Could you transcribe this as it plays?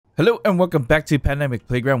Hello and welcome back to Pandemic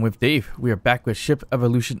Playground with Dave. We are back with Ship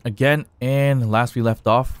Evolution again, and last we left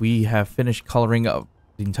off, we have finished coloring up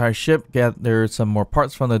the entire ship, gathered some more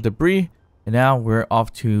parts from the debris, and now we're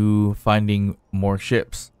off to finding more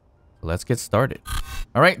ships. So let's get started.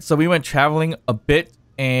 Alright, so we went traveling a bit,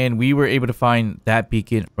 and we were able to find that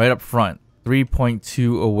beacon right up front,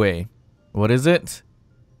 3.2 away. What is it?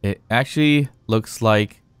 It actually looks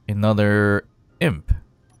like another imp,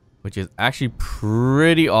 which is actually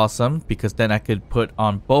pretty awesome because then I could put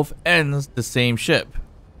on both ends the same ship.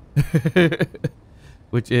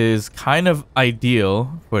 Which is kind of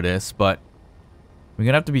ideal for this, but we're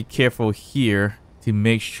gonna have to be careful here to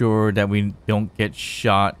make sure that we don't get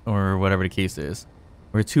shot or whatever the case is.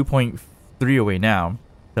 We're 2.3 away now,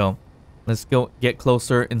 so let's go get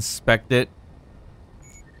closer, inspect it,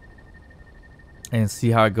 and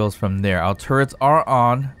see how it goes from there. Our turrets are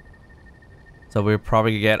on, so we'll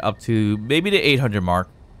probably get up to maybe the 800 mark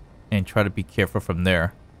and try to be careful from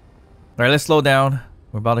there. Alright, let's slow down.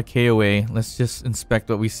 We're about a K away. Let's just inspect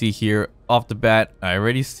what we see here off the bat. I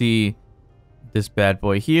already see this bad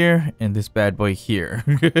boy here and this bad boy here.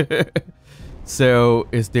 So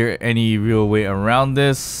is there any real way around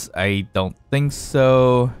this? I don't think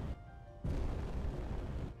so.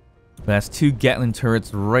 That's two Gatling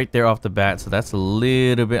turrets right there off the bat, so that's a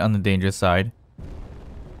little bit on the dangerous side.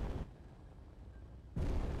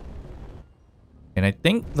 And I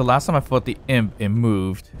think the last time I fought the imp, it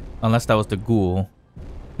moved. Unless that was the ghoul.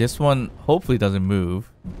 This one hopefully doesn't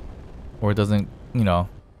move. Or doesn't, you know,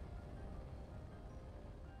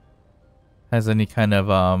 has any kind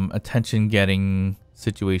of attention-getting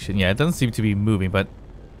situation. Yeah, it doesn't seem to be moving, but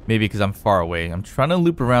maybe because I'm far away. I'm trying to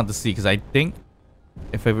loop around to see, because I think,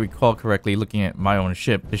 if I recall correctly, looking at my own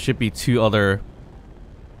ship, there should be two other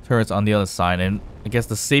turrets on the other side. And I guess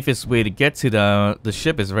the safest way to get to the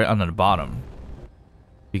ship is right under the bottom,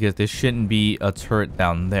 because there shouldn't be a turret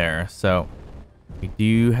down there. So we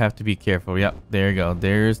do have to be careful. Yep, there you go.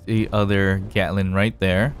 There's the other Gatling right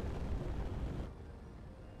there.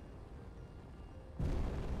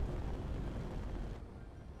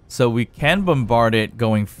 So we can bombard it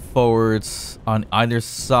going forwards on either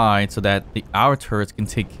side so that our turrets can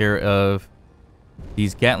take care of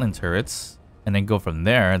these Gatling turrets and then go from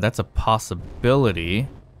there. That's a possibility.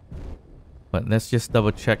 But let's just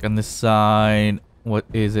double check on this side. What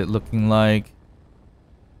is it looking like?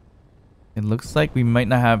 It looks like we might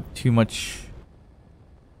not have too much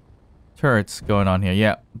turrets going on here.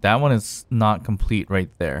 Yeah, that one is not complete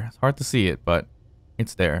right there. It's hard to see it, but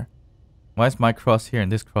it's there. Why is my crosshair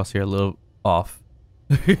and this crosshair a little off?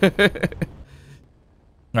 Alright,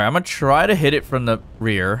 I'm gonna try to hit it from the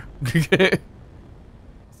rear. As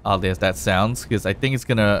oddly as that sounds, because I think it's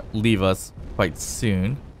gonna leave us quite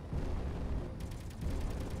soon.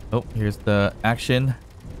 Oh, here's the action.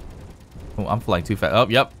 Oh, I'm flying too fast. Oh,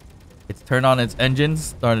 yep. It's turned on its engines,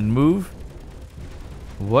 started to move.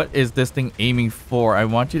 What is this thing aiming for? I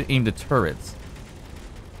want you to aim the turrets.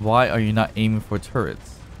 Why are you not aiming for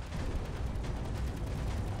turrets?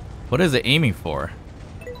 What is it aiming for?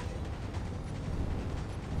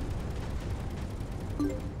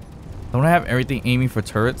 Don't I have everything aiming for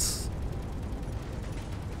turrets?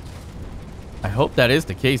 I hope that is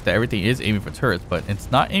the case, that everything is aiming for turrets, but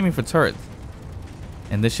it's not aiming for turrets.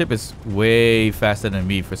 And this ship is way faster than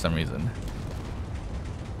me for some reason.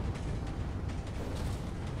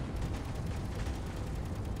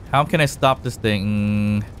 How can I stop this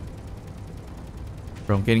thing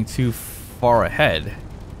from getting too far ahead?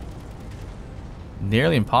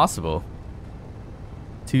 Nearly impossible.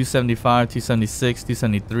 275, 276,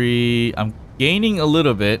 273. I'm gaining a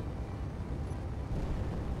little bit,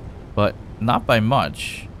 but not by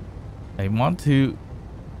much. I want to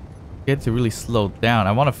get to really slow down.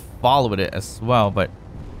 I want to follow it as well, but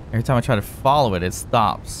every time I try to follow it, it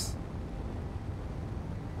stops.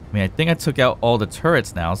 I mean, I think I took out all the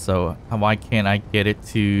turrets now, so why can't I get it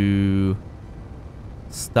to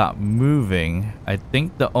stop moving? I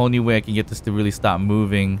think the only way I can get this to really stop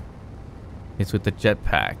moving is with the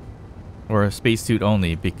jetpack or a spacesuit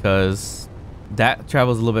only, because that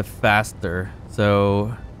travels a little bit faster.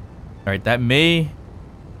 So alright, that may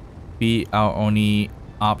be our only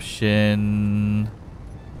option,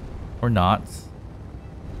 or not.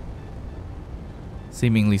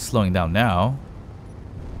 Seemingly slowing down now.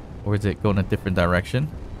 Or is it going a different direction?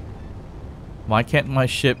 Why can't my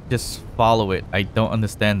ship just follow it? I don't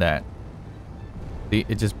understand that.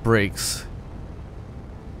 It just breaks.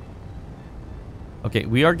 Okay,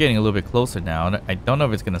 we are getting a little bit closer now. I don't know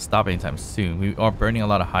if it's going to stop anytime soon. We are burning a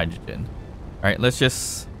lot of hydrogen. Alright, let's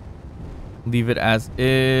just leave it as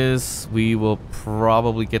is. We will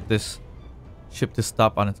probably get this ship to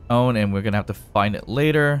stop on its own, and we're gonna have to find it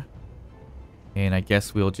later. And I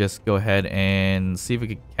guess we'll just go ahead and see if we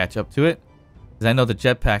can catch up to it. Because I know the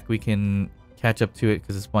jetpack, we can catch up to it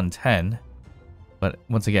because it's 110. But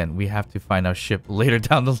once again, we have to find our ship later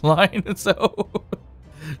down the line. So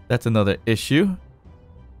that's another issue.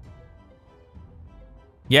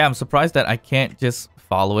 Yeah, I'm surprised that I can't just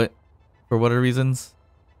follow it for whatever reasons.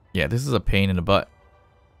 Yeah, this is a pain in the butt.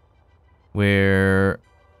 Where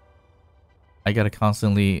I gotta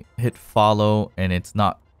constantly hit follow and it's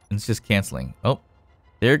just canceling. Oh,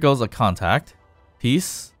 there goes a contact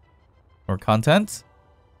piece or content.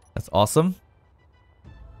 That's awesome.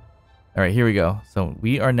 All right, here we go. So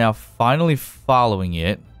we are now finally following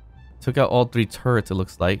it. Took out all 3 turrets, it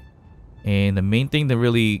looks like. And the main thing to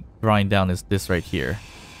really grind down is this right here.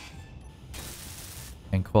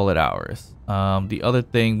 And call it ours. The other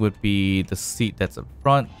thing would be the seat that's up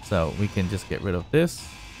front. So we can just get rid of this.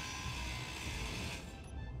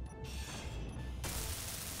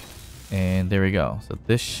 And there we go. So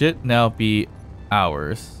this should now be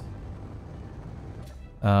ours.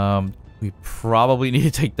 We probably need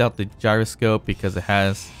to take out the gyroscope because it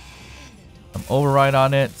has some override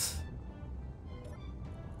on it.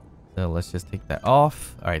 So let's just take that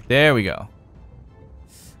off. All right, there we go.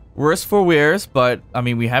 Worse for wears, but I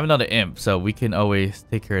mean, we have another imp, so we can always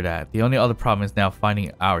take care of that. The only other problem is now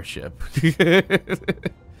finding our ship.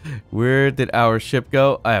 Where did our ship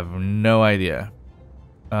go? I have no idea.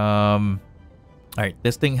 All right,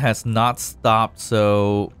 this thing has not stopped,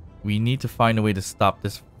 so we need to find a way to stop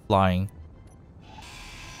this flying.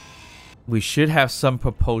 We should have some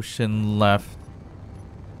propulsion left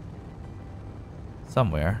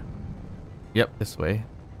somewhere. Yep, this way.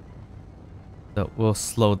 So we'll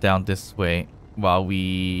slow down this way while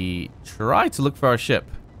we try to look for our ship,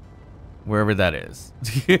 wherever that is.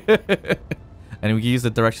 And we can use the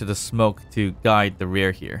direction of the smoke to guide the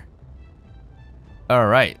rear here. All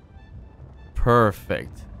right.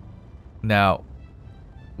 Perfect. Now,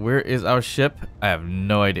 where is our ship? I have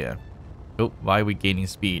no idea. Oh, why are we gaining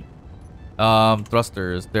speed?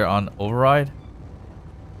 Thrusters, they're on override.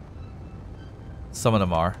 Some of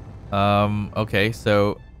them are. Okay,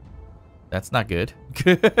 so that's not good.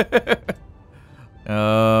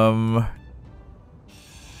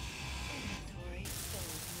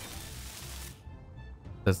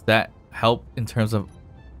 Does that help in terms of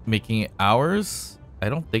making it ours? I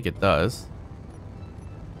don't think it does.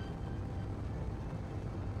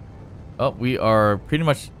 Oh, we are pretty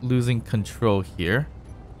much losing control here.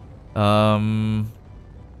 They're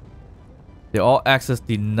all access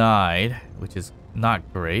denied, which is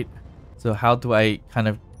not great. So how do I kind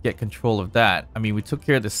of get control of that? I mean, we took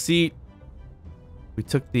care of the seat. We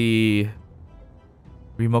took the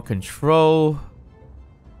remote control.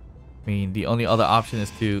 I mean, the only other option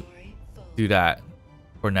is to do that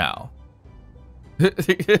for now.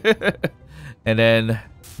 And then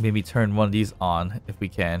maybe turn one of these on if we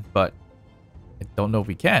can, but I don't know if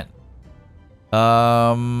we can.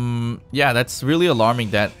 Yeah, that's really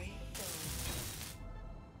alarming that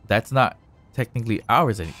that's not technically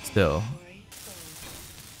ours still.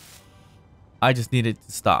 I just need it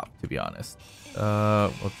to stop, to be honest.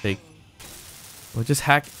 We'll just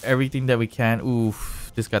hack everything that we can.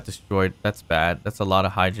 Oof, just got destroyed. That's bad. That's a lot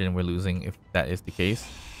of hydrogen we're losing if that is the case.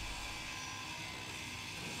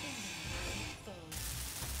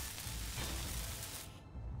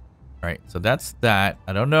 Alright, so that's that.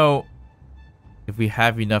 I don't know if we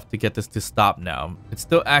have enough to get this to stop now. It's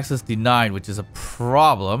still access denied, which is a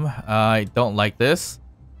problem. I don't like this.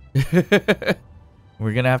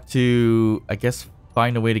 We're gonna have to, I guess,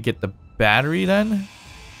 find a way to get the battery then.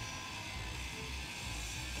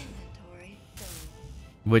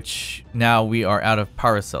 Which now we are out of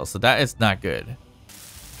power cells, so that is not good.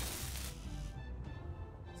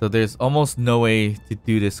 So there's almost no way to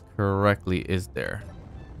do this correctly, is there?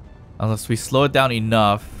 Unless we slow it down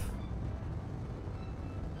enough.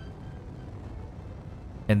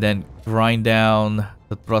 And then grind down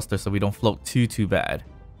the thruster so we don't float too bad.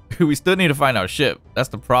 We still need to find our ship. That's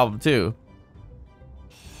the problem too.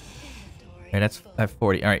 Alright, that's at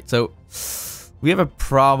 40. Alright, so we have a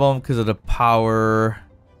problem because of the power.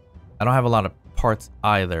 I don't have a lot of parts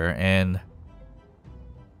either, and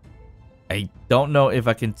I don't know if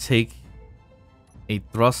I can take a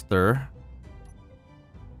thruster,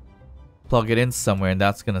 plug it in somewhere, and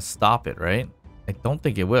that's gonna stop it, right? I don't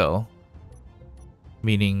think it will.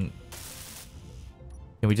 Meaning,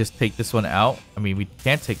 can we just take this one out? I mean, we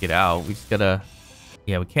can't take it out. We just gotta...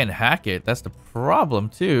 Yeah, we can't hack it. That's the problem,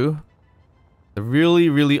 too. The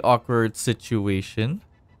really awkward situation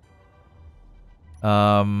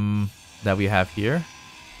that we have here.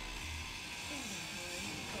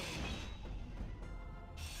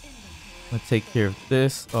 Let's take care of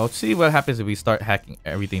this. I'll see what happens if we start hacking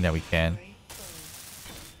everything that we can.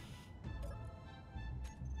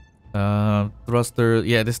 Thruster.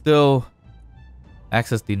 Yeah, there's still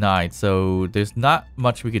access denied. So there's not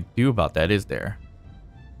much we could do about that, is there?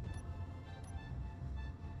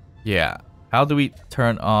 Yeah. How do we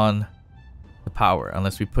turn on the power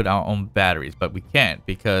unless we put our own batteries? But we can't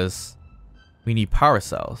because we need power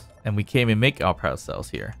cells. And we can't even make our power cells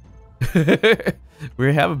here.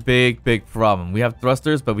 We have a big problem. We have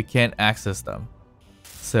thrusters, but we can't access them.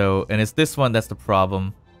 So, and it's this one that's the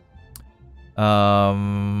problem.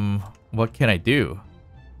 What can I do?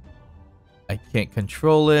 I can't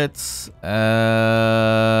control it.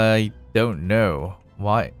 I don't know.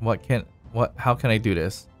 Why? How can I do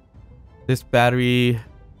this? This battery,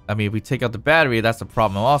 I mean, if we take out the battery, that's the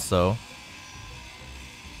problem also.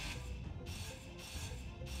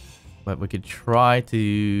 But we could try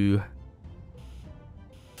to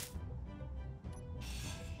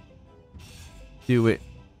do it.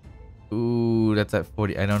 Ooh, that's at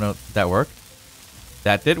 40. I don't know. Did that work?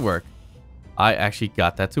 That did work. I actually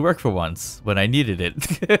got that to work for once when I needed it.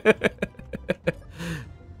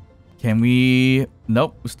 Can we...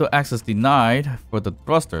 Nope, still access denied for the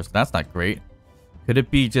thrusters. That's not great. Could it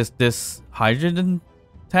be just this hydrogen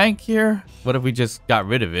tank here? What if we just got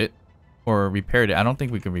rid of it or repaired it? I don't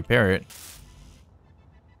think we can repair it.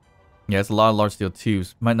 Yeah, it's a lot of large steel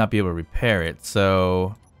tubes. Might not be able to repair it,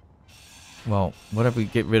 so... Well, what if we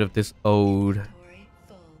get rid of this old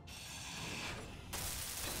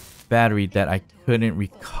battery that I couldn't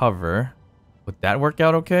recover? Would that work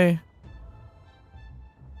out okay?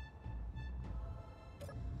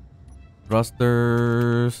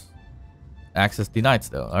 Thrusters. Access denied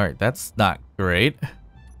still. Alright, that's not great.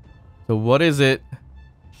 So what is it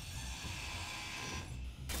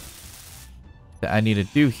that I need to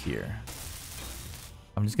do here?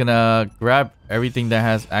 I'm just gonna grab everything that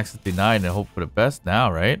has access denied and hope for the best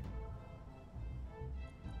now, right?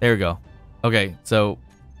 There we go. Okay, so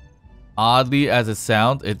oddly as it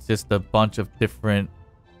sounds, it's just a bunch of different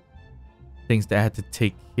things that I had to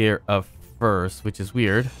take care of first, which is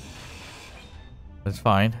weird. That's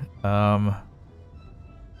fine.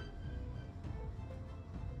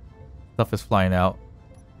 Stuff is flying out.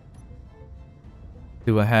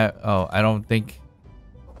 Do I have... Oh, I don't think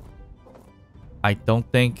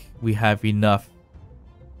we have enough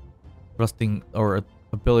rusting or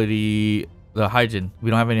ability. The hydrogen.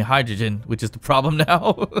 We don't have any hydrogen, which is the problem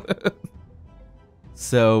now.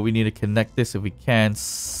 So we need to connect this if we can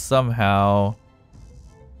somehow.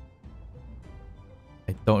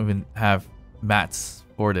 I don't even have mats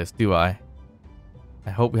for this, do I? I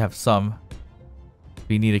hope we have some.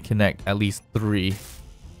 We need to connect at least 3.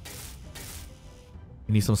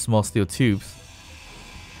 We need some small steel tubes.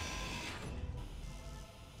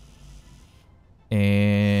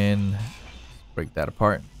 And break that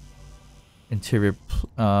apart. Interior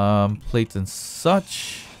plates and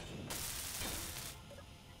such.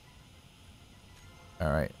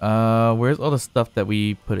 Alright, where's all the stuff that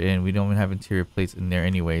we put in? We don't even have interior plates in there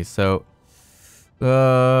anyway, so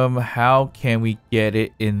how can we get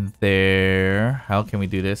it in there? How can we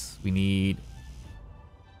do this? We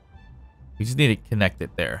just need to connect it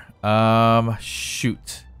there.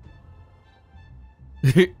 Shoot.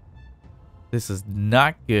 This is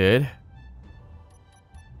not good.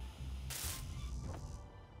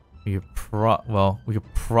 We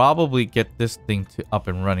could probably get this thing to up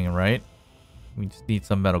and running, right? We just need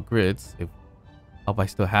some metal grids. Hope I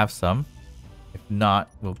still have some. If not,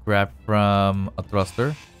 we'll grab from a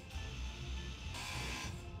thruster.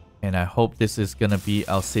 And I hope this is gonna be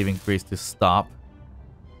our saving grace to stop.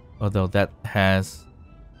 Although that has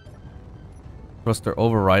thruster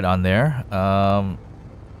override on there.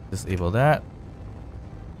 Disable that.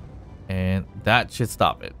 And that should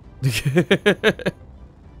stop it.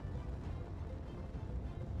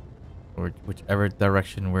 Or whichever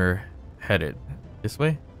direction we're headed. This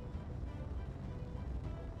way?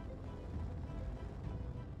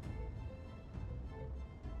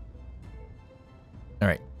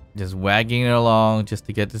 Alright. Just wagging it along just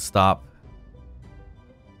to get to stop.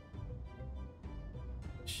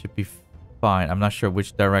 Should be fine. I'm not sure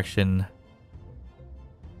which direction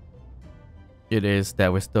it is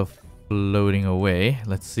that we're still floating away.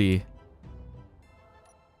 Let's see.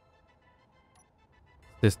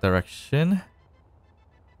 This direction.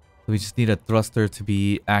 We just need a thruster to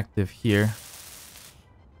be active here.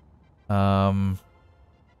 But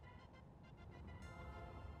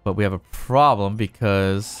we have a problem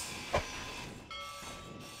because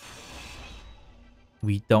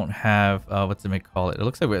we don't have what's it call it? It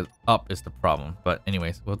looks like we're up is the problem. But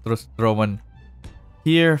anyways, we'll throw one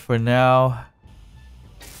here for now.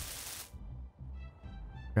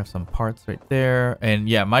 Grab some parts right there. And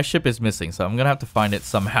yeah, my ship is missing, so I'm gonna have to find it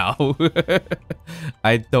somehow.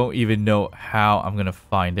 I don't even know how I'm gonna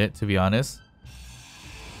find it, to be honest.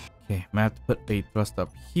 Okay, I'm gonna have to put a thrust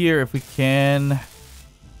up here if we can.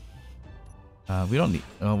 We don't need...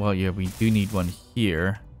 Oh, well, yeah, we do need one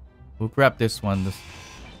here. We'll grab this one.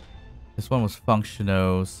 This one was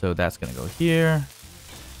functional, so that's gonna go here.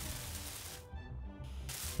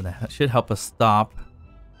 So that should help us stop.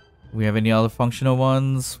 We have any other functional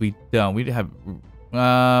ones? We don't. We have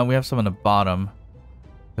some on the bottom.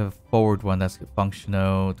 We have a forward one that's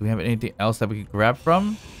functional. Do we have anything else that we can grab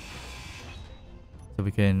from? So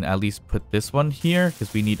we can at least put this one here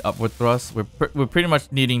because we need upward thrust. We're pretty much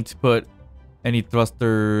needing to put any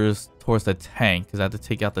thrusters towards the tank because I have to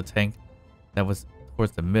take out the tank that was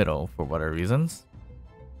towards the middle for whatever reasons.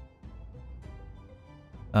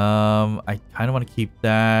 I kind of want to keep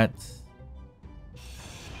that.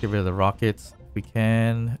 Get rid of the rockets if we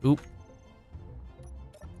can. Oop.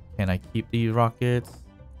 Can I keep the rockets?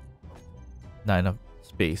 Not enough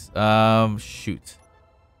space. Shoot.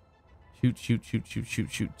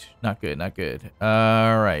 Shoot. Not good, not good.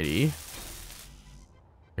 Alrighty.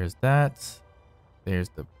 There's that. There's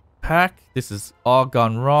the pack. This is all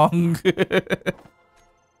gone wrong.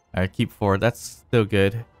 Alright, keep forward. That's still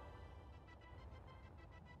good.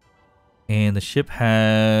 And the ship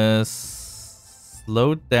has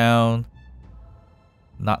slowed down.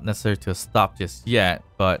 Not necessarily to a stop just yet,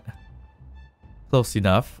 but close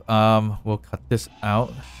enough. We'll cut this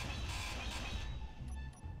out.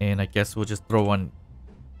 And I guess we'll just throw one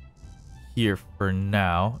here for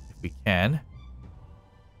now, if we can.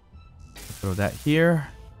 Throw that here.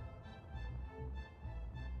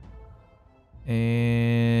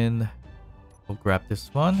 And we'll grab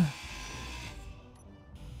this one.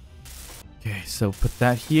 Okay, so put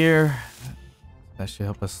that here. That should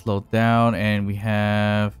help us slow down. And we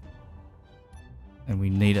have... And we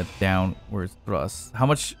need a downwards thrust. How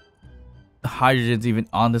much hydrogen's even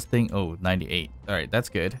on this thing? Oh, 98. Alright, that's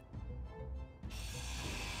good.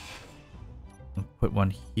 I'll put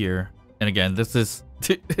one here. And again, this is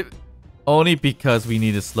only because we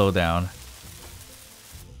need to slow down.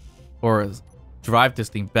 Or drive this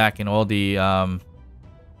thing back in all the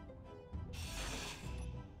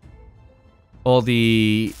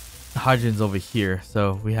hydrogens over here.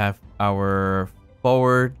 So we have our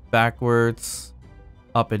forward, backwards,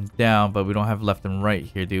 up and down, but we don't have left and right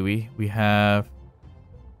here, do we? We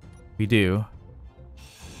do.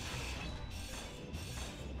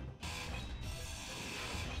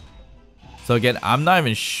 So again, I'm not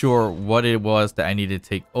even sure what it was that I needed to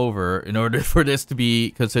take over in order for this to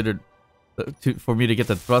be considered for me to get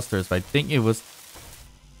the thrusters. But I think it was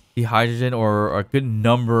the hydrogen or a good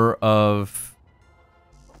number of...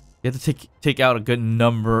 You have to take out a good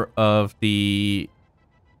number of the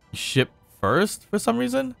ship first for some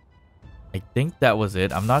reason. I think that was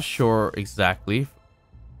it. I'm not sure exactly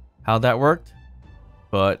how that worked,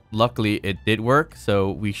 but luckily it did work,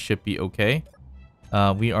 so we should be okay.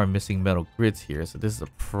 We are missing metal grids here, so this is a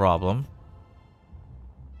problem.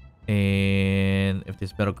 And if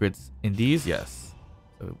there's metal grids in these, yes.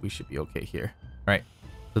 So we should be okay here. All right.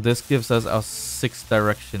 So this gives us our 6th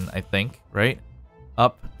direction, I think, right?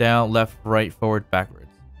 Up, down, left, right, forward, backwards.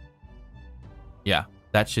 Yeah,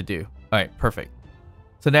 that should do. All right, perfect.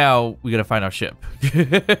 So now we gotta find our ship.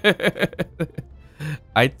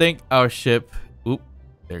 I think our ship... Oop,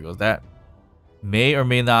 there goes that. May or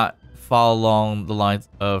may not follow along the lines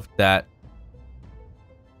of that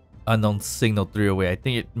unknown signal 308. I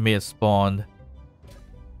think it may have spawned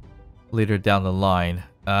later down the line.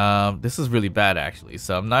 This is really bad, actually.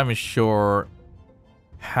 So I'm not even sure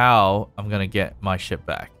how I'm gonna get my ship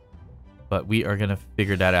back, but we are gonna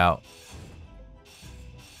figure that out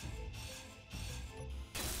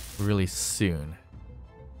really soon.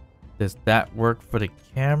 Does that work for the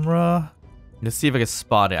camera? Let's see if I can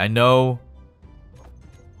spot it. I know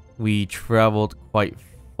we traveled quite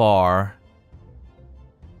far.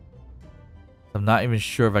 I'm not even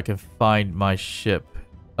sure if I can find my ship.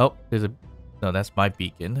 Oh, there's a... No, that's my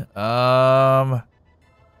beacon.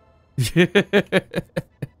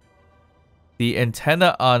 The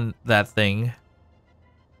antenna on that thing,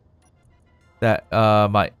 that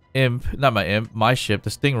my ship,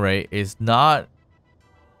 the Stingray, is not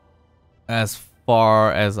as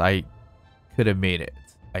far as I could have made it,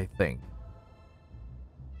 I think.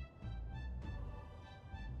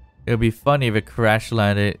 It would be funny if it crash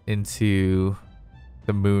landed into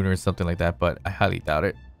the moon or something like that, but I highly doubt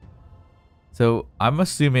it. So I'm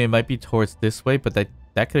assuming it might be towards this way, but that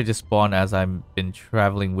could have just spawned as I've been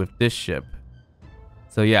traveling with this ship.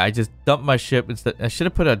 So yeah, I just dumped my ship instead. I should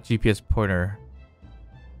have put a GPS pointer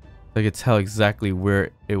so I could tell exactly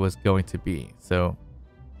where it was going to be. So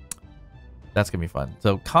that's gonna be fun.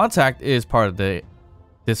 So contact is part of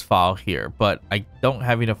this file here, but I don't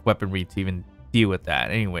have enough weaponry to even deal with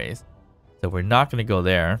that anyways. So we're not gonna go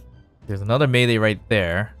there. There's another Mayday right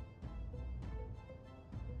there.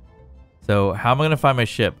 So how am I gonna find my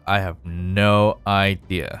ship? I have no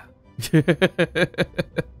idea.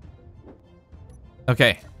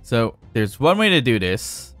 Okay, so there's one way to do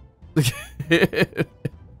this.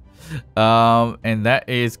 And that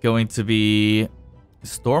is going to be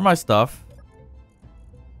store my stuff.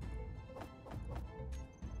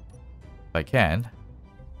 If I can.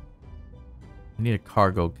 I need a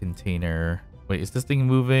cargo container. Wait, is this thing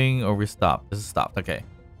moving or we're stopped? This is stopped. Okay.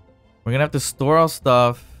 We're gonna have to store our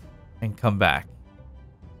stuff and come back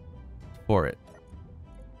for it.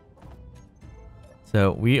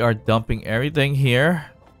 So we are dumping everything here.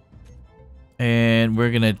 And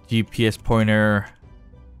we're gonna GPS pointer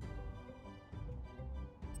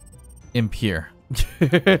imp here.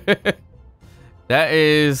 That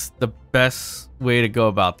is the best way to go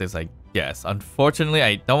about this, I guess. Unfortunately,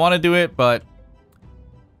 I don't want to do it, but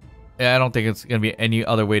I don't think it's gonna be any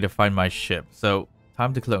other way to find my ship. So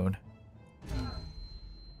time to clone.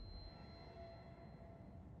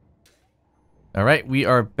 All right, we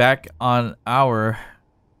are back on our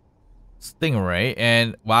Stingray,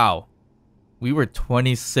 and wow, we were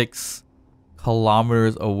 26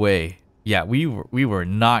 kilometers away. Yeah, we were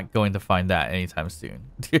not going to find that anytime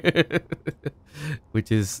soon, which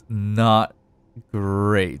is not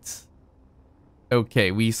great.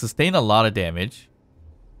 Okay, we sustained a lot of damage,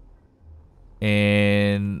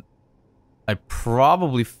 and I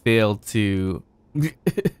probably failed to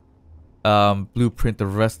blueprint the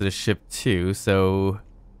rest of the ship too, so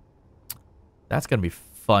that's gonna be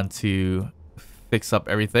fun to fix up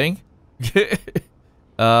everything.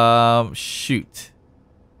 Shoot,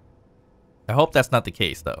 I hope that's not the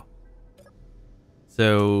case though.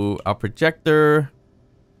 So our projector,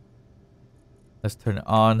 let's turn it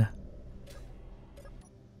on.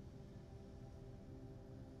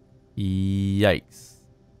 Yikes.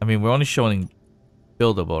 I mean, we're only showing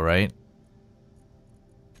buildable, right?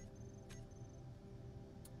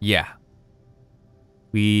 Yeah.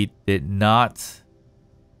 We did not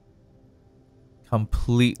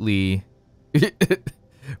completely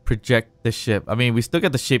project the ship. I mean, we still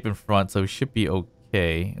got the shape in front, so we should be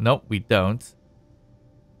okay. Nope, we don't.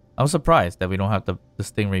 I'm surprised that we don't have the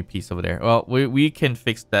Stingray piece over there. Well, we can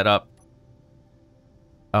fix that up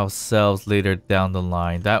ourselves later down the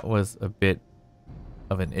line. That was a bit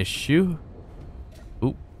of an issue.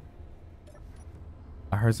 Oop.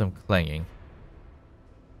 I heard some clanging.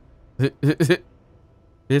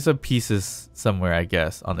 There's some pieces somewhere, I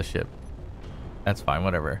guess, on the ship. That's fine,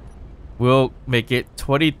 whatever. We'll make it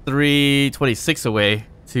 26 away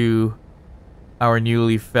to our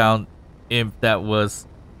newly found imp that was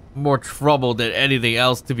more trouble than anything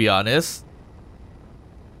else, to be honest.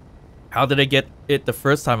 How did I get it the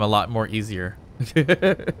first time a lot more easier?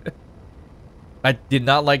 I did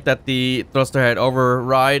not like that the thruster had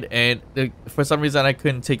override, and for some reason I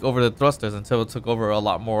couldn't take over the thrusters until it took over a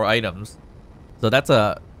lot more items. So that's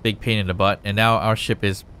a big pain in the butt, and now our ship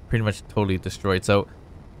is pretty much totally destroyed. So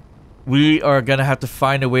we are gonna have to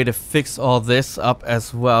find a way to fix all this up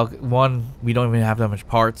as well. One, we don't even have that much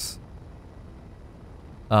parts.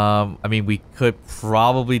 I mean, we could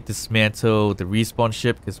probably dismantle the respawn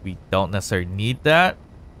ship because we don't necessarily need that,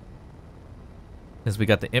 since we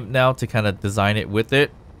got the imp now to kind of design it with it.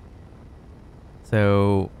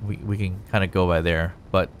 So we can kind of go by there.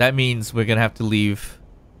 But that means we're going to have to leave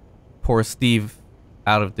poor Steve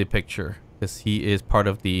out of the picture, because he is part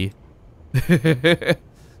of the the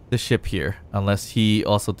ship here, unless he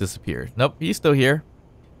also disappeared. Nope, he's still here.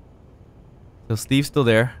 So Steve's still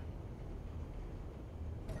there.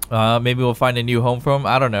 Maybe we'll find a new home for him.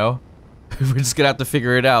 I don't know. We're just gonna have to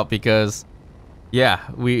figure it out, because yeah,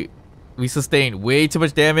 we sustained way too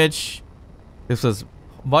much damage. This was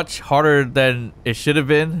much harder than it should have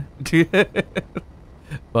been.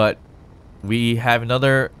 But we have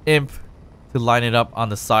another imp to line it up on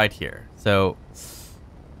the side here. So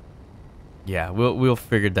yeah, we'll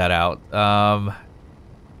figure that out. That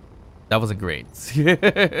wasn't great.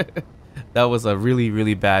 That was a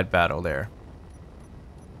really bad battle there.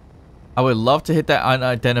 I would love to hit that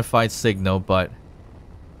unidentified signal, but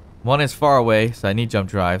one, is far away, so I need jump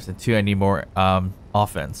drives, and two, I need more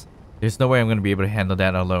offense. There's no way I'm going to be able to handle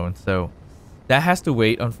that alone, so that has to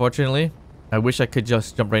wait, unfortunately. I wish I could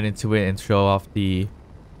just jump right into it and show off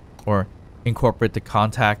or incorporate the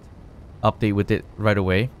contact update with it right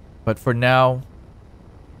away. But for now,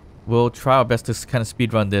 we'll try our best to kind of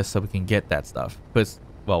speed run this so we can get that stuff. Because,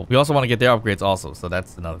 well, we also want to get their upgrades also, so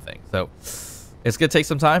that's another thing. So it's gonna take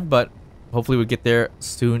some time, but hopefully we'll get there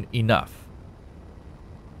soon enough.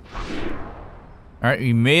 All right,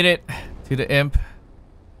 we made it to the imp.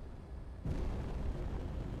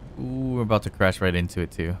 Ooh, we're about to crash right into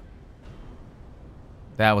it too.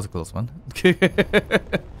 That was a close one.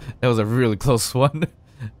 That was a really close one.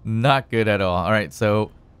 Not good at all. All right,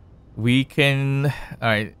 so we can. All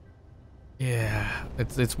right, yeah,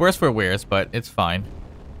 it's worse for wears, but it's fine.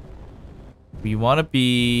 We want to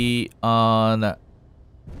be on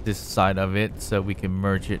this side of it so we can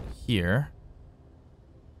merge it here.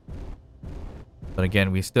 But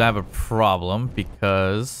again, we still have a problem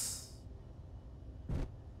because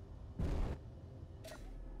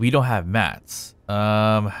we don't have mats.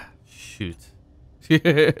 Shoot.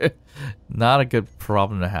 Not a good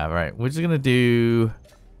problem to have. All right, we're just gonna do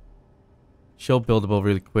show buildable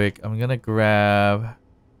really quick. I'm gonna grab.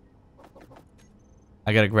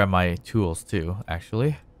 I gotta grab my tools too,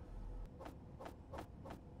 actually.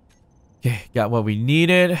 Okay, got what we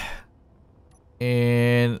needed,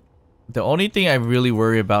 and the only thing I really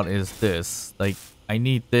worry about is this. Like, I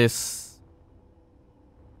need this.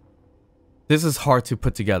 This is hard to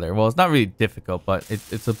put together. Well, it's not really difficult, but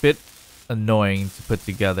it's a bit annoying to put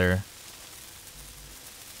together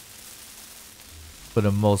for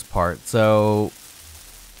the most part. So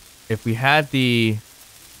if we had the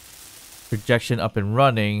projection up and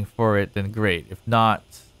running for it, then great. If not,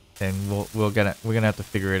 then we're gonna have to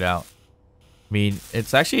figure it out. I mean,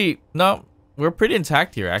 it's actually no, we're pretty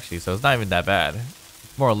intact here actually, so it's not even that bad.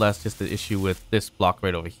 It's more or less just the issue with this block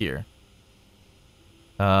right over here.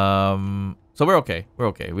 So we're okay. We're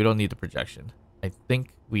okay. We don't need the projection. I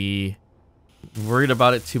think we worried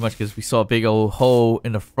about it too much because we saw a big old hole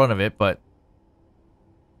in the front of it, but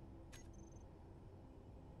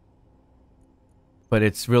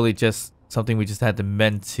it's really just something we just had to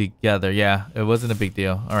mend together. Yeah, it wasn't a big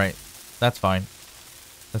deal. All right, that's fine.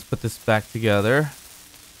 Let's put this back together.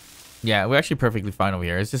 Yeah, we're actually perfectly fine over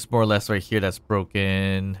here. It's just more or less right here that's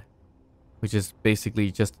broken, which is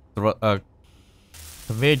basically just a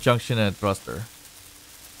conveyor junction and a thruster.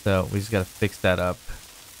 So we just gotta fix that up.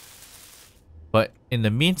 But in the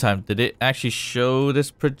meantime, did it actually show this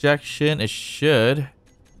projection? It should.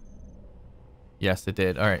 Yes, it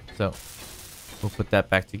did. All right, so we'll put that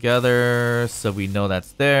back together so we know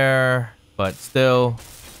that's there. But still,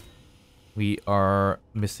 we are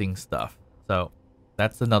missing stuff. So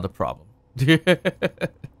that's another problem.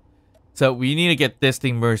 So we need to get this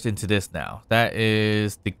thing merged into this now. That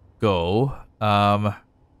is the goal.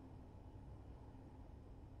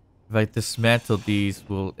 If I dismantle these,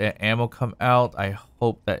 will ammo come out? I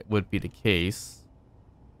hope that would be the case.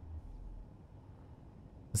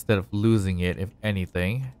 Instead of losing it, if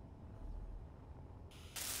anything.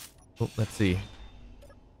 Oh, let's see.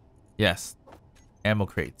 Yes. Ammo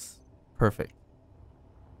crates. Perfect.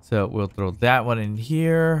 So we'll throw that one in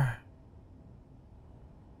here.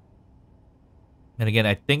 And again,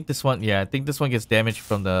 I think this one, yeah, I think this one gets damaged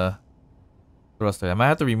from the thruster. I might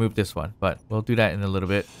have to remove this one, but we'll do that in a little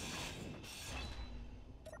bit.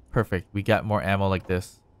 Perfect. We got more ammo like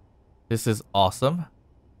this. This is awesome.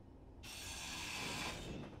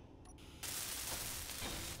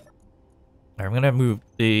 Alright, I'm gonna move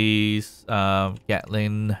these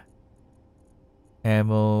Gatling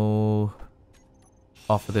ammo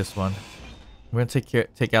off of this one. We're gonna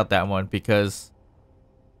take out that one because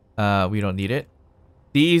we don't need it.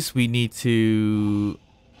 These we need to,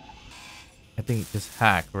 I think, just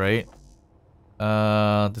hack, right?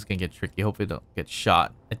 This is gonna get tricky. Hopefully don't get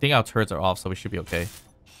shot. I think our turrets are off, so we should be okay.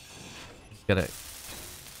 Just gotta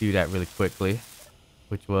do that really quickly,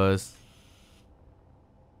 which was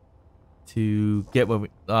to get what we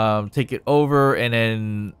take it over and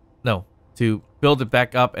then to build it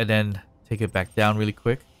back up and then take it back down really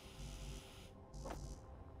quick.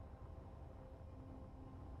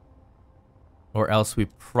 Or else we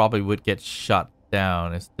probably would get shot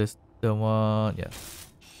down. Is this the one? Yes.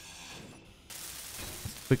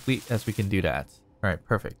 As quickly as we can do that. Alright,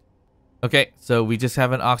 perfect. Okay, so we just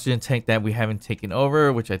have an oxygen tank that we haven't taken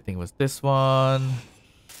over, which I think was this one.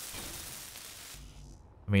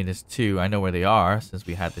 I mean, there's two. I know where they are since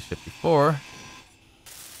we had the ship before.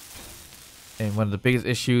 And one of the biggest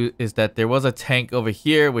issues is that there was a tank over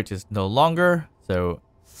here, which is no longer. So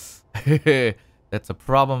that's a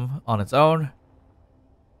problem on its own.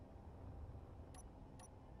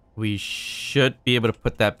 We should be able to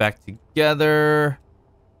put that back together.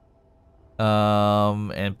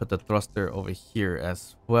 And put the thruster over here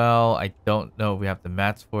as well. I don't know if we have the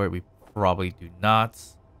mats for it. We probably do not.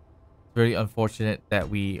 It's very unfortunate that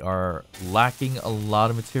we are lacking a lot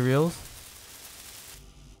of materials.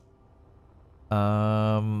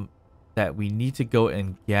 That we need to go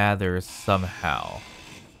and gather somehow.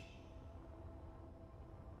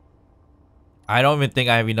 I don't even think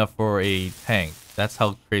I have enough for a tank. That's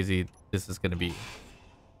how crazy this is gonna be.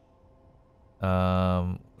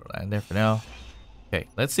 Land there for now. Okay,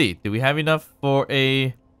 let's see. Do we have enough for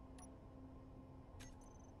a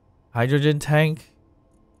hydrogen tank?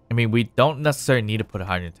 I mean, we don't necessarily need to put a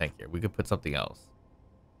hydrogen tank here. We could put something else.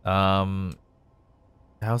 How's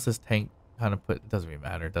this tank kind of put? It doesn't really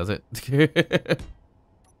matter, does it?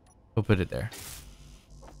 We'll put it there.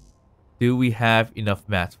 Do we have enough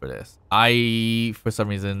mats for this? I, for some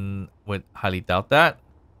reason, would highly doubt that.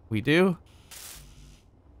 We do.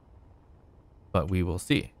 But we will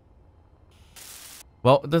see.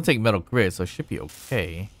 Well, it doesn't take metal grid, so it should be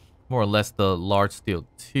okay. More or less the large steel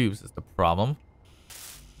tubes is the problem.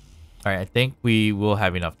 Alright, I think we will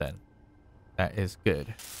have enough then. That is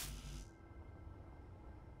good.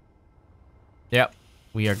 Yep,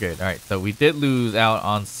 we are good. Alright, so we did lose out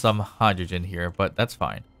on some hydrogen here, but that's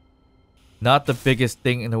fine. Not the biggest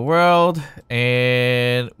thing in the world,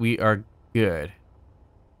 and we are good.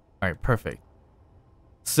 Alright, perfect.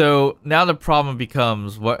 So now the problem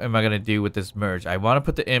becomes, what am I going to do with this merge? I want to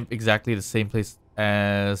put the imp exactly the same place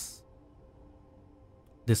as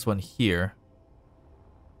this one here.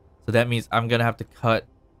 So that means I'm going to have to cut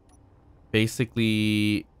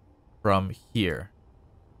basically from here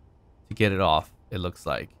to get it off, it looks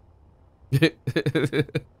like.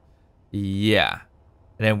 Yeah.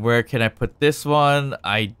 And then where can I put this one?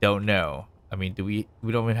 I don't know. I mean, we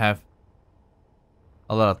don't even have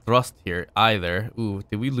a lot of thrust here either. Ooh,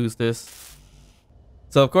 did we lose this?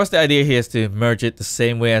 So of course the idea here is to merge it the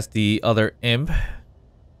same way as the other imp.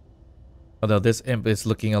 Although this imp is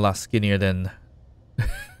looking a lot skinnier than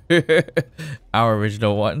our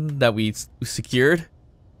original one that we secured.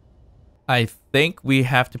 I think we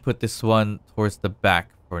have to put this one towards the back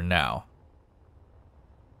for now.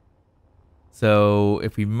 So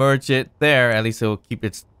if we merge it there, at least it will keep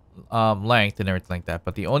its length and everything like that.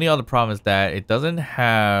 But the only other problem is that it doesn't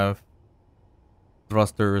have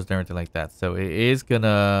thrusters and everything like that. So it is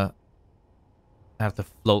gonna have to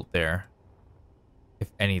float there, if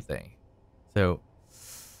anything. So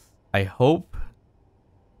I hope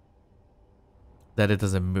that it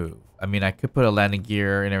doesn't move. I mean, I could put a landing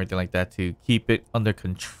gear and everything like that to keep it under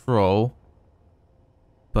control.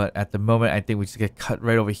 But at the moment, I think we just get cut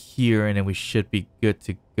right over here and then we should be good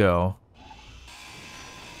to go.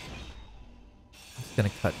 Just gonna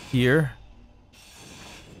cut here.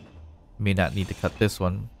 May not need to cut this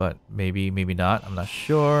one, but maybe not. I'm not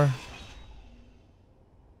sure.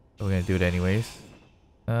 But we're gonna do it anyways.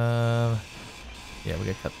 Yeah, we're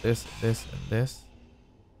gonna cut this, this, and this.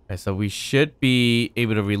 Okay, so we should be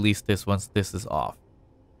able to release this once this is off.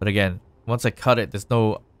 But again, once I cut it, there's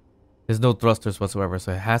no thrusters whatsoever,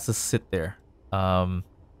 so it has to sit there and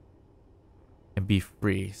be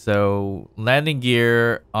free. So landing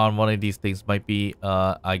gear on one of these things might be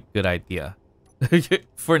a good idea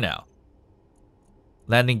for now.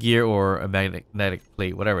 Landing gear or a magnetic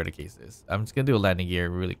plate, whatever the case is. I'm just gonna do a landing gear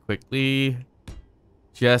really quickly,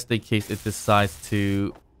 just in case it decides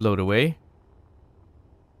to float away.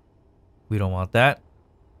 We don't want that.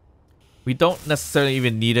 We don't necessarily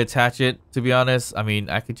even need to attach it, to be honest. I mean,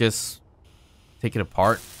 I could just take it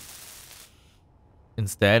apart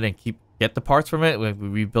instead and get the parts from it. We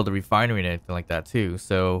rebuild a refinery and anything like that too.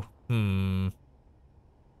 So, I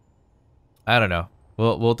don't know.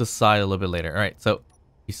 We'll decide a little bit later. All right. So,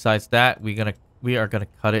 besides that, we are gonna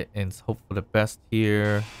cut it and hope for the best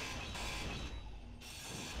here.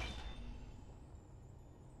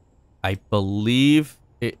 I believe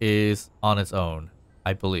it is on its own.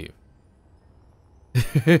 I believe.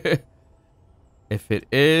 If it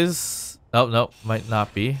is, oh no, might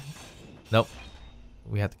not be. Nope,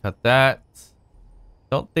 we have to cut that.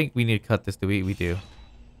 Don't think we need to cut this, do we? We do.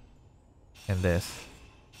 And this.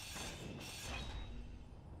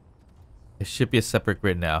 It should be a separate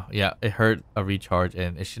grid now. Yeah, it heard a recharge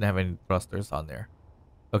and it shouldn't have any thrusters on there.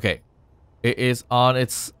 Okay, it is on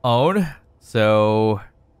its own. So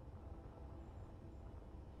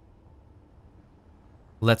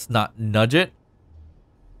let's not nudge it.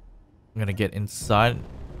 I'm gonna get inside.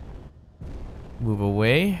 Move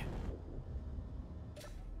away.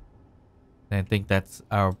 And I think that's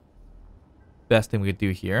our best thing we could do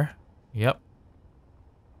here. Yep.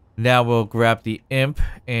 Now we'll grab the imp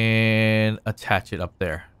and attach it up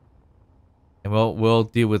there. And we'll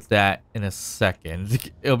deal with that in a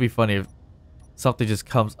second. It'll be funny if something just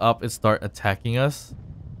comes up and start attacking us.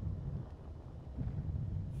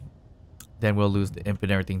 then we'll lose the imp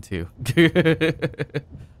and everything too.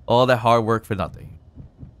 All that hard work for nothing.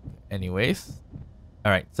 Anyways.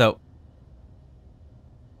 Alright, so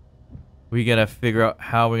we gotta figure out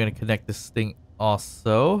how we're gonna connect this thing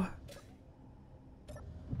also. I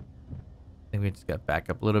think we just gotta back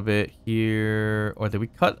up a little bit here. Or did we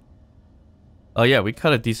cut? Oh yeah, we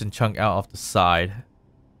cut a decent chunk out off the side.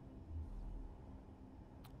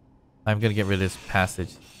 I'm gonna get rid of this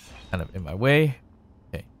passage kind of in my way.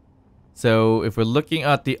 Okay. So if we're looking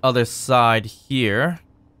at the other side here,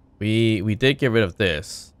 we did get rid of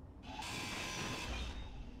this.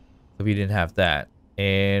 So we didn't have that.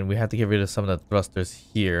 And we have to get rid of some of the thrusters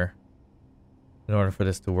here in order for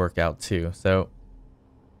this to work out too. So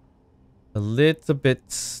a little bit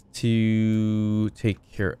to take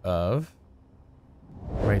care of.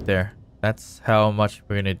 Right there. That's how much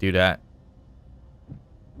we're gonna do that.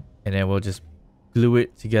 And then we'll just glue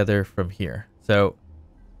it together from here. So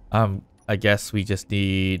I guess we just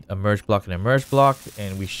need a merge block and a merge block,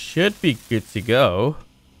 and we should be good to go.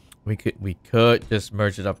 We could just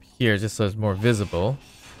merge it up here just so it's more visible.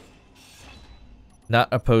 Not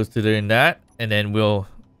opposed to doing that, and then we'll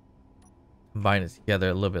combine it together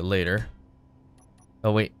a little bit later.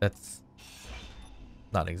 Oh wait, that's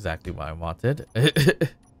not exactly what I wanted.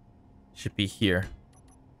 Should be here.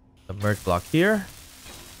 The merge block here.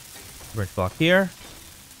 Merge block here.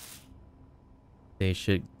 They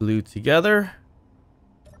should glue together.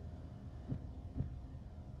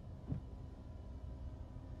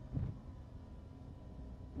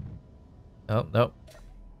 Oh, nope.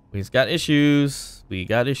 We've got issues. We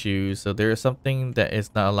got issues. So there is something that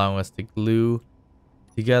is not allowing us to glue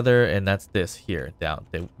together, and that's this here down.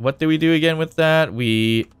 What did we do again with that?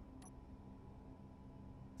 We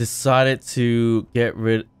decided to get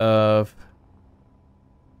rid of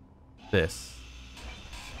this.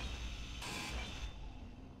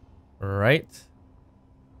 Right.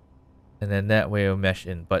 And then that way it'll mesh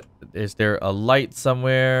in. But is there a light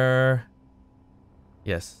somewhere?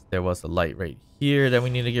 Yes, there was a light right here that we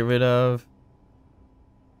need to get rid of.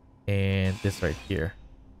 And this right here.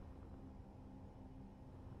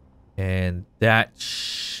 And that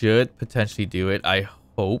should potentially do it, I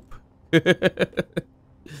hope.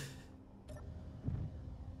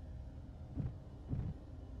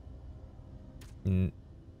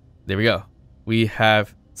 There we go. We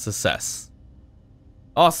have success.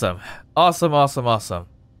 Awesome. Awesome, awesome, awesome.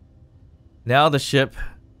 Now the ship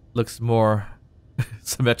looks more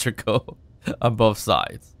symmetrical on both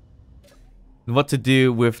sides. What to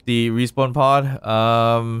do with the respawn pod?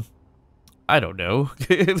 I don't know.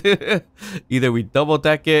 Either we double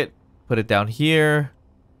deck it, put it down here,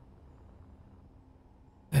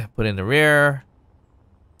 put it in the rear.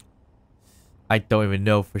 I don't even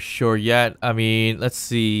know for sure yet. I mean, let's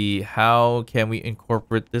see. How can we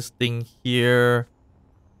incorporate this thing here?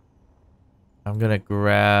 I'm gonna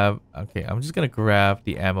grab... Okay, I'm just gonna grab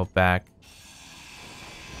the ammo back.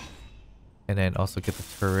 And then also get the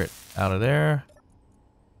turret out of there.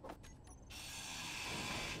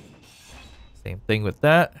 Same thing with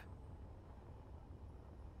that.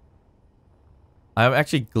 I'm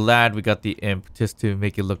actually glad we got the imp just to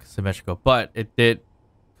make it look symmetrical. But it did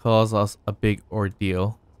cause us a big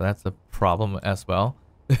ordeal. So that's a problem as well.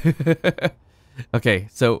 Okay,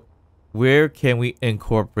 so where can we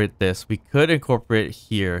incorporate this? We could incorporate it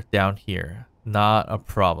here, down here. Not a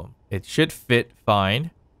problem. It should fit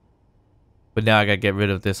fine. But now I gotta get rid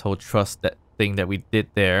of this whole truss thing that we did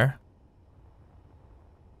there.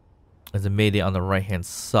 As it made it on the right hand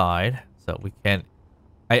side. So we can't...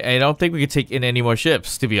 I don't think we can take in any more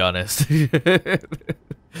ships, to be honest.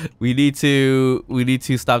 we need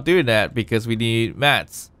to stop doing that because we need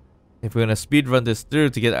mats. If we're gonna speed run this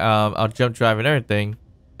through to get our jump drive and everything,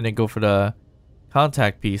 and then go for the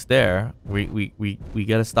contact piece there, we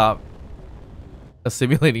gotta stop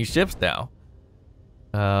assimilating ships now.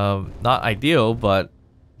 Not ideal, but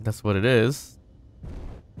that's what it is.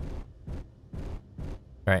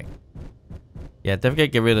 All right. Yeah, definitely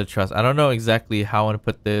get rid of the truss. I don't know exactly how I want to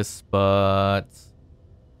put this, but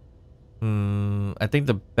I think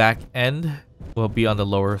the back end will be on the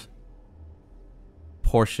lower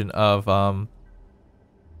portion of the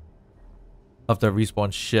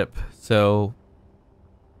respawn ship. So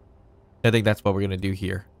I think that's what we're gonna do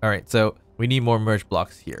here. All right, so we need more merge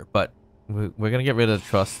blocks here, but we're gonna get rid of the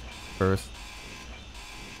truss first.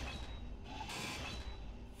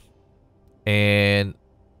 And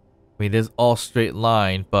I mean, there's all straight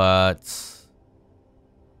line, but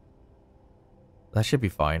that should be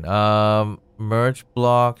fine. Merge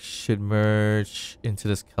block should merge into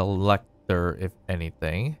this collector, if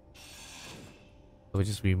anything. So we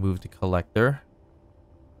just remove the collector.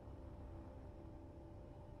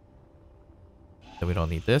 So we don't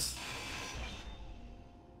need this.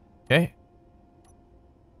 Okay.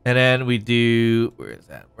 And then we do, where is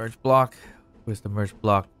that merge block? Where's the merge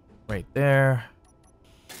block? Right there.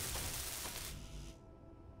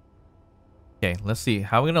 Okay, let's see.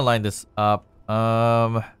 How are we gonna line this up?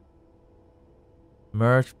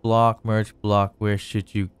 Merge block, where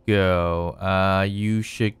should you go? You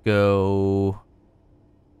should go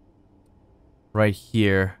right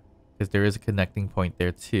here, because there is a connecting point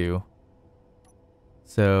there too.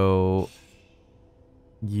 So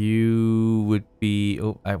you would be,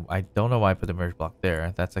 oh, I don't know why I put the merge block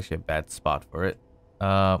there. That's actually a bad spot for it.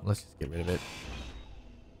 Let's just get rid of it.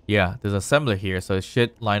 Yeah, there's an assembler here, so it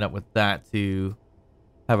should line up with that to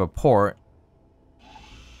have a port.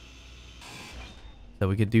 So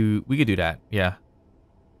we could do that, yeah.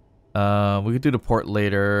 We could do the port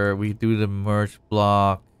later. We could do the merge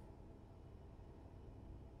block.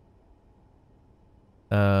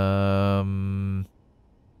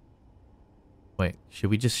 Wait, should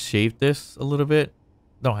we just shave this a little bit?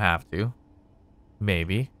 Don't have to.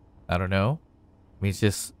 Maybe. I don't know. I mean, it's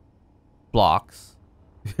just blocks.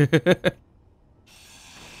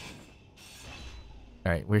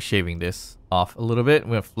 Alright, we're shaving this off a little bit.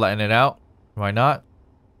 We're gonna flatten it out. Why not?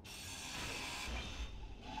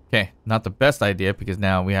 Okay, not the best idea because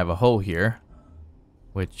now we have a hole here,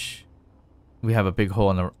 which we have a big hole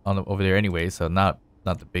on the over there anyway, so not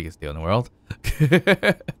the biggest deal in the world.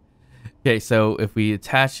 Okay, so if we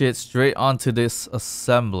attach it straight onto this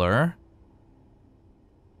assembler,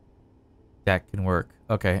 that can work.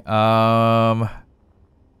 Okay.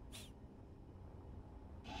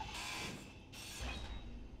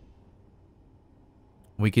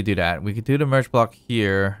 We could do that. We could do the merge block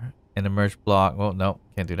here. And the merge block. Well, no,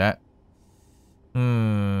 can't do that.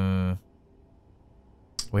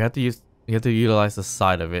 We have to utilize the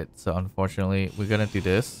side of it. So unfortunately, we're gonna do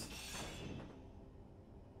this.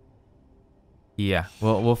 Yeah,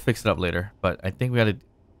 we'll fix it up later. But I think we gotta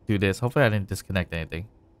do this. Hopefully, I didn't disconnect anything.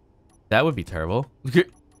 That would be terrible.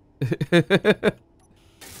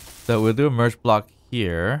 So we'll do a merge block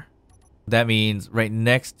here. That means right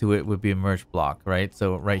next to it would be a merge block, right?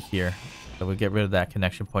 So right here. So we'll get rid of that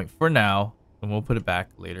connection point for now, and we'll put it back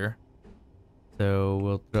later. So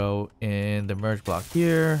we'll throw in the merge block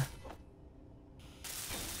here.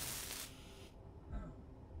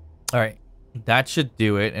 All right, that should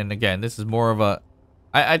do it. And again, this is more of a,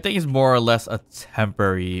 I think it's more or less a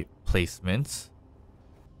temporary placement.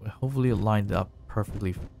 Hopefully it lined up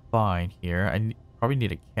perfectly fine here. I probably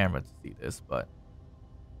need a camera to see this, but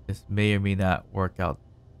this may or may not work out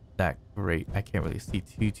that great. I can't really see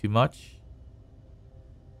too much.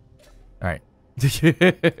 All right.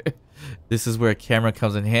 This is where a camera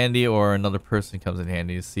comes in handy, or another person comes in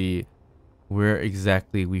handy to see where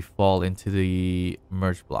exactly we fall into the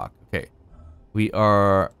merge block. Okay. We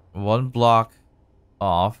are one block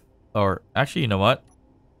off. Or actually, you know what?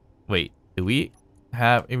 Wait, do we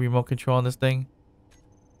have a remote control on this thing?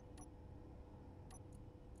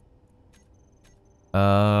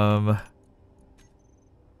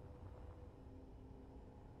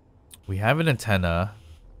 We have an antenna.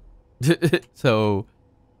 So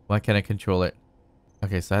why can't I control it?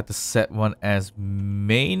 Okay, so I have to set one as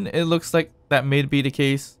main. It looks like that may be the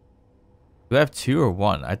case. Do I have two or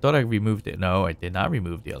one? I thought I removed it. No, I did not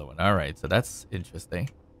remove the other one. All right, so that's interesting.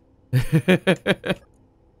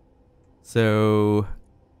 So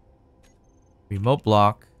remote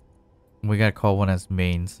block. We gotta call one as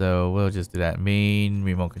main, so we'll just do that. Main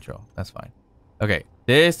remote control. That's fine. Okay,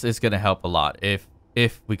 this is gonna help a lot if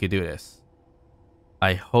we could do this.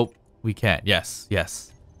 I hope we can. Yes,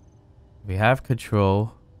 yes. We have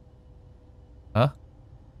control. Huh?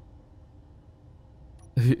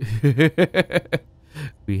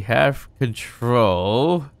 We have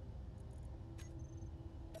control.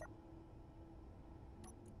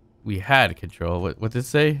 We had control. What did it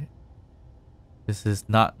say? This is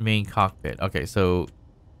not main cockpit. Okay, so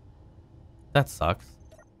that sucks.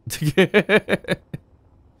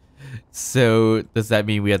 So does that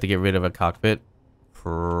mean we have to get rid of a cockpit?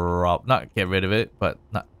 Not get rid of it, but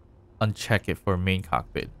not uncheck it for main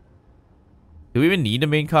cockpit. Do we even need a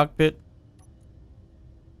main cockpit?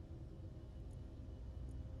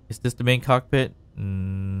 Is this the main cockpit?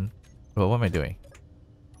 Well, what am I doing?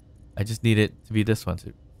 I just need it to be this one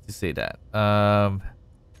to say that. Uncheck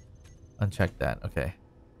that. Okay.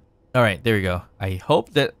 All right, there we go. I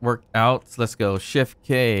hope that worked out. Let's go. Shift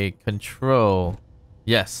K, control.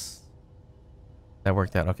 Yes. That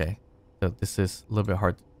worked out. Okay. So this is a little bit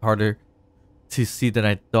harder to see than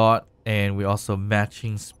I thought. And we also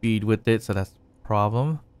matching speed with it. So that's the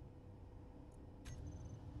problem.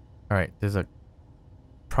 All right. There's a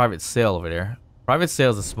private sale over there. Private Sail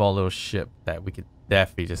is a small little ship that we could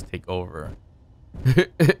definitely just take over.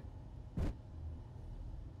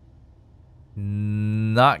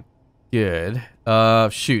 Not good.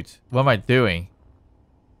 Shoot. What am I doing?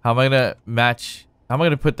 How am I gonna match? How am I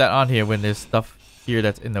gonna put that on here when there's stuff here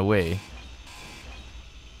that's in the way?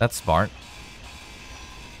 That's smart.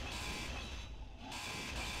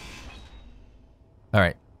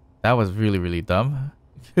 Alright. That was really, really dumb.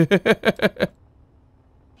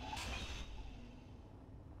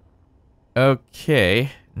 Okay.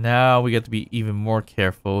 Now we got to be even more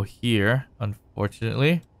careful here,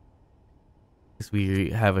 unfortunately. Because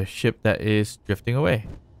we have a ship that is drifting away.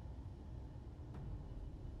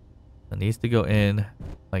 It needs to go in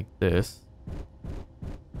like this.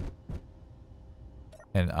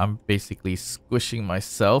 And I'm basically squishing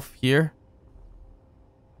myself here.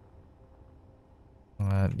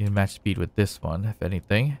 Need to match speed with this one, if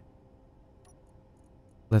anything.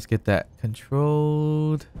 Let's get that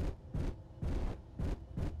controlled.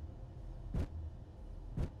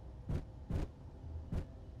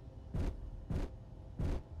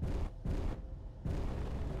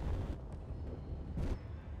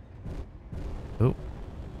 Oh.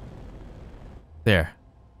 There.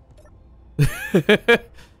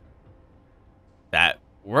 That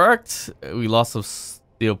worked. We lost some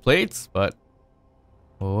steel plates, but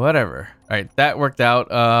whatever. Alright, that worked out.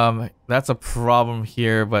 That's a problem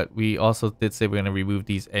here, but we also did say we're going to remove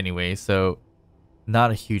these anyway, so not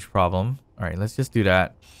a huge problem. Alright, let's just do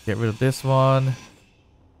that. Get rid of this one.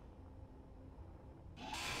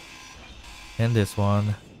 And this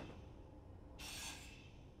one.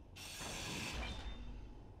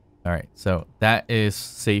 Alright, so that is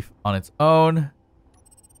safe on its own.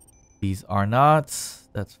 These are not.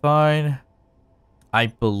 That's fine. I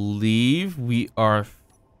believe we are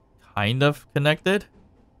kind of connected.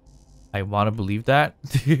 I want to believe that.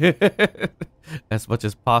 As much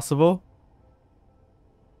as possible.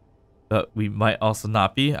 But we might also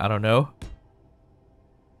not be. I don't know.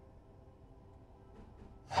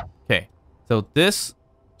 Okay. So this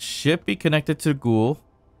should be connected to Ghoul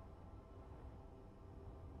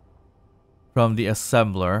from the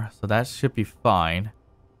assembler, so that should be fine.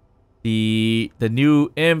 The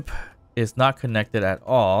new imp is not connected at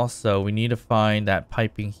all, so we need to find that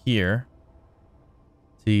piping here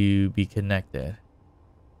to be connected.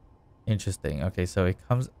 Interesting. Okay, so it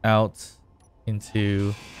comes out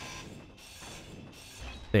into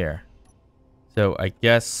there. So I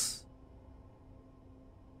guess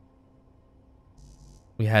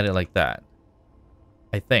we had it like that.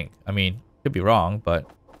 I think. I mean, could be wrong,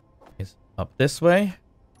 but it's up this way.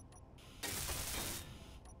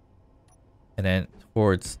 And then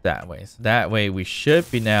towards that way. So that way we should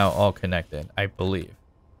be now all connected, I believe.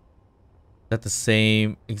 Is that the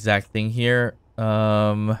same exact thing here?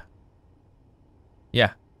 Yeah,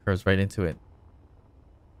 curves right into it.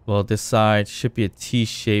 Well, this side should be a T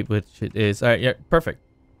shape, which it is. All right, yeah, perfect.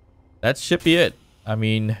 That should be it. I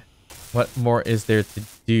mean, what more is there to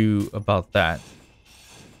do about that?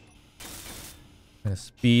 I'm gonna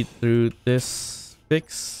speed through this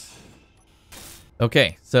fix.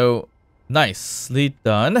 Okay, so nicely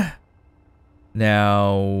done.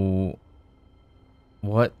 Now,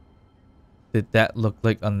 what did that look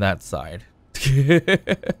like on that side?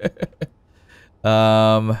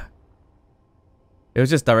 It was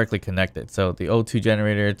just directly connected. So the O2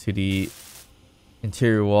 generator to the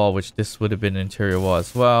interior wall, which this would have been interior wall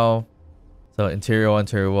as well. So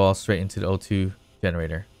interior wall straight into the O2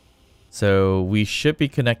 generator. So we should be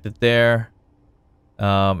connected there.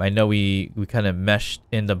 I know we kind of meshed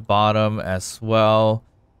in the bottom as well,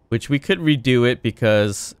 which we could redo it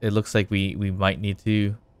because it looks like we might need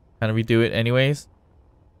to kind of redo it anyways.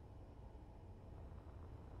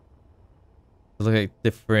 Look at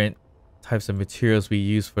different types of materials we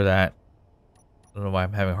use for that. I don't know why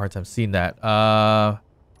I'm having a hard time seeing that.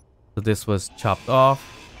 So this was chopped off.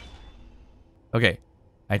 Okay,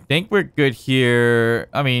 I think we're good here.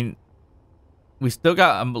 I mean, we still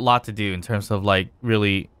got a lot to do in terms of like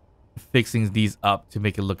really fixing these up to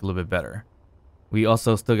make it look a little bit better. We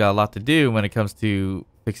also still got a lot to do when it comes to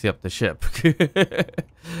fixing up the ship.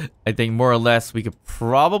 I think more or less we could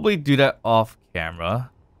probably do that off camera.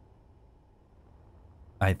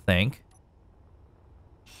 I think.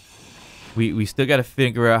 We still got to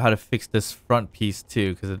figure out how to fix this front piece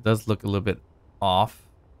too, because it does look a little bit off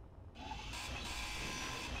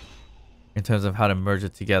in terms of how to merge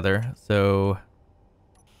it together. So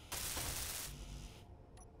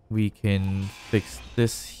we can fix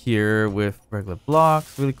this here with regular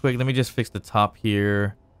blocks really quick. Let me just fix the top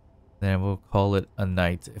here. Then we'll call it a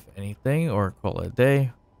night, if anything, or call it a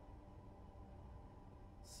day.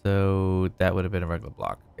 So that would have been a regular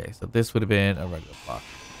block. Okay, so this would have been a regular block.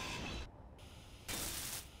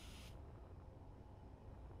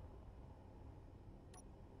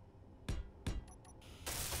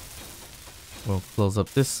 We'll close up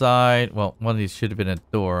this side. Well, one of these should have been a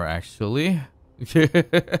door, actually.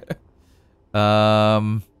 It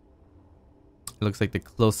looks like the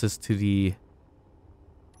closest to the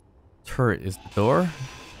turret is the door.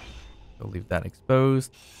 So leave that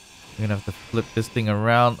exposed. We're gonna have to flip this thing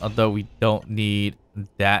around, although we don't need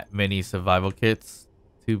that many survival kits,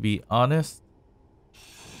 to be honest.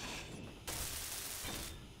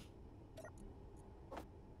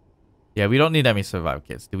 Yeah, we don't need that many survival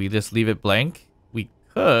kits. Do we just leave it blank? We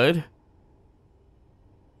could.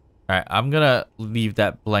 Alright, I'm gonna leave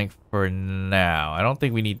that blank for now. I don't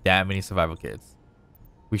think we need that many survival kits.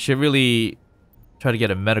 We should really try to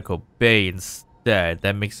get a medical bay instead.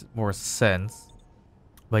 That makes more sense.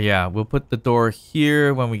 But yeah, we'll put the door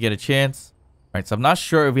here when we get a chance. Alright, so I'm not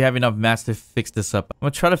sure if we have enough mats to fix this up. I'm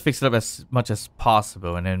gonna try to fix it up as much as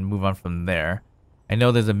possible and then move on from there. I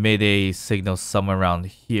know there's a mayday signal somewhere around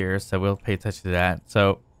here, so we'll pay attention to that.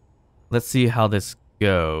 So let's see how this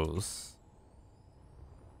goes.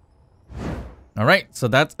 Alright, so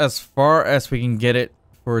that's as far as we can get it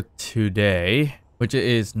for today, which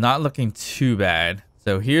is not looking too bad.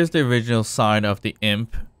 So here's the original sign of the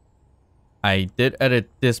imp. I did edit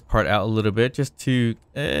this part out a little bit just to,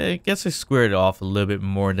 I guess I squared it off a little bit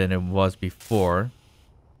more than it was before.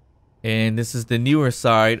 And this is the newer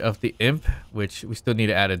side of the imp, which we still need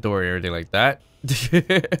to add a door or everything like that.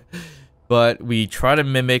 But we try to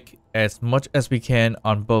mimic as much as we can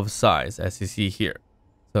on both sides, as you see here.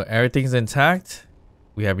 So everything's intact.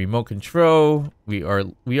 We have remote control. We are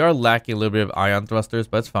lacking a little bit of ion thrusters,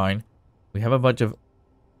 but it's fine. We have a bunch of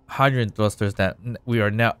hydrogen thrusters that we are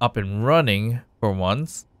now up and running for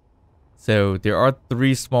once. So there are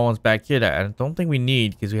 3 small ones back here that I don't think we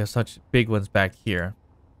need because we have such big ones back here.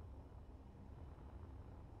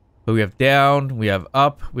 But we have down, we have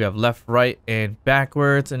up, we have left, right, and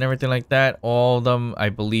backwards and everything like that. All of them, I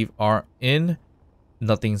believe, are in.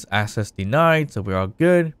 Nothing's access denied, so we're all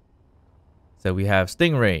good. So we have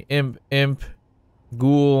Stingray, Imp,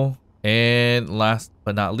 Ghoul, and last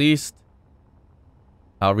but not least,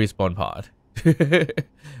 our respawn pod. Well, at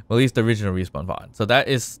least the original respawn pod. So that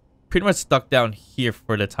is pretty much stuck down here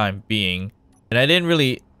for the time being. And I didn't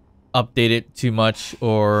really update it too much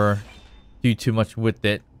or do too much with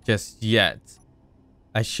it just yet.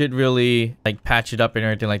 I should really like patch it up and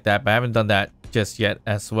everything like that, but I haven't done that just yet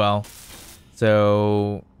as well.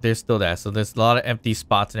 So there's still that. So there's a lot of empty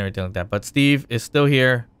spots and everything like that. But Steve is still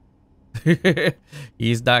here.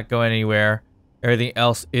 He's not going anywhere. Everything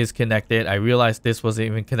else is connected. I realized this wasn't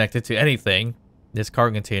even connected to anything, this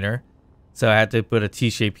cargo container. So I had to put a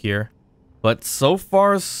T-shape here. But so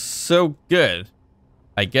far, so good,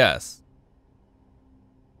 I guess.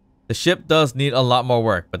 The ship does need a lot more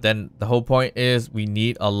work, but then the whole point is we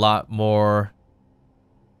need a lot more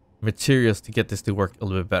materials to get this to work a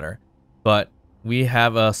little bit better. But we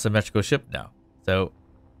have a symmetrical ship now. So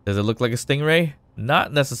does it look like a Stingray?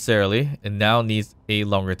 Not necessarily. It now needs a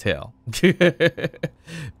longer tail.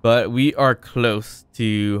 But we are close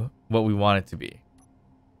to what we want it to be.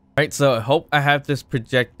 Alright, so I hope I have this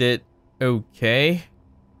projected okay,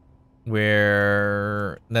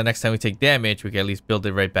 where the next time we take damage, we can at least build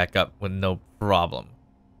it right back up with no problem.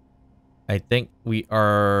 I think we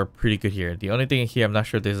are pretty good here. The only thing here, I'm not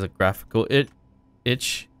sure if there's a graphical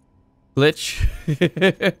glitch.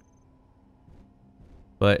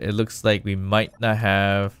 But it looks like we might not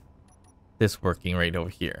have this working right over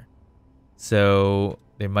here. So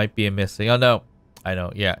there might be a missing. Oh no, I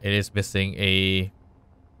know. Yeah, it is missing a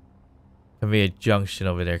conveyor junction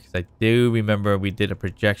over there, because I do remember we did a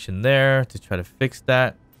projection there to try to fix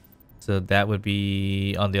that. So that would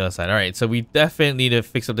be on the other side. All right, so we definitely need to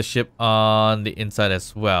fix up the ship on the inside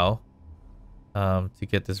as well, to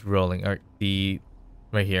get this rolling. All right,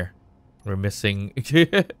 right here, we're missing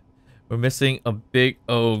we're missing a big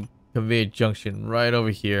old conveyor junction right over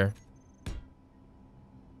here.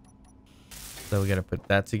 So we gotta put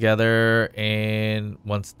that together, and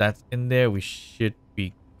once that's in there, we should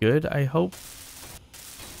be good, I hope.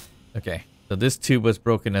 Okay, so this tube was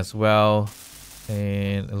broken as well,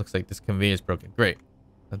 and it looks like this conveyor is broken. Great,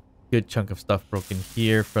 a good chunk of stuff broken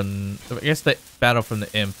here from, I guess, the battle from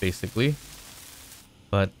the imp, basically.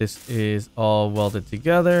 But this is all welded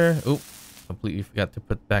together. Oh, completely forgot to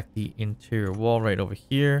put back the interior wall right over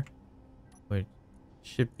here, which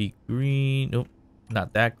should be green. Nope,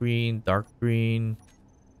 not that green, dark green.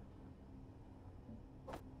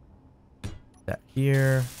 That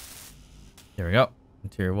here. There we go.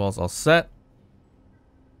 Interior walls all set.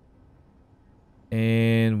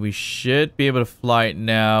 And we should be able to fly it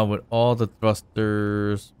now with all the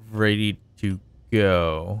thrusters ready to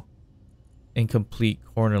go. Incomplete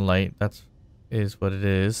corner light. That's is what it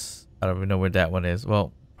is. I don't even know where that one is.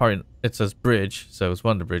 Well, probably it says bridge, so it's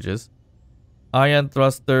one of the bridges. Ion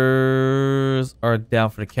thrusters are down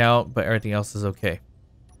for the count, but everything else is okay.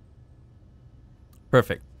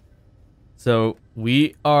 Perfect. So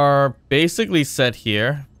we are basically set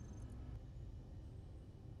here.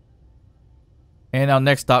 And our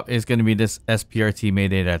next stop is going to be this SPRT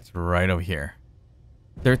Mayday that's right over here.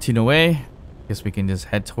 13 away. Guess we can just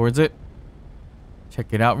head towards it. Check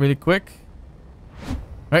it out really quick.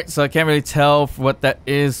 Alright, so I can't really tell what that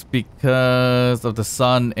is because of the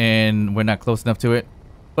sun and we're not close enough to it.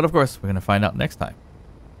 But of course, we're going to find out next time.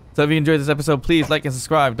 So if you enjoyed this episode, please like and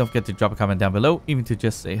subscribe. Don't forget to drop a comment down below, even to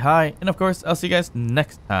just say hi. And of course, I'll see you guys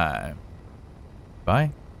next time.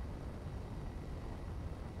 Bye.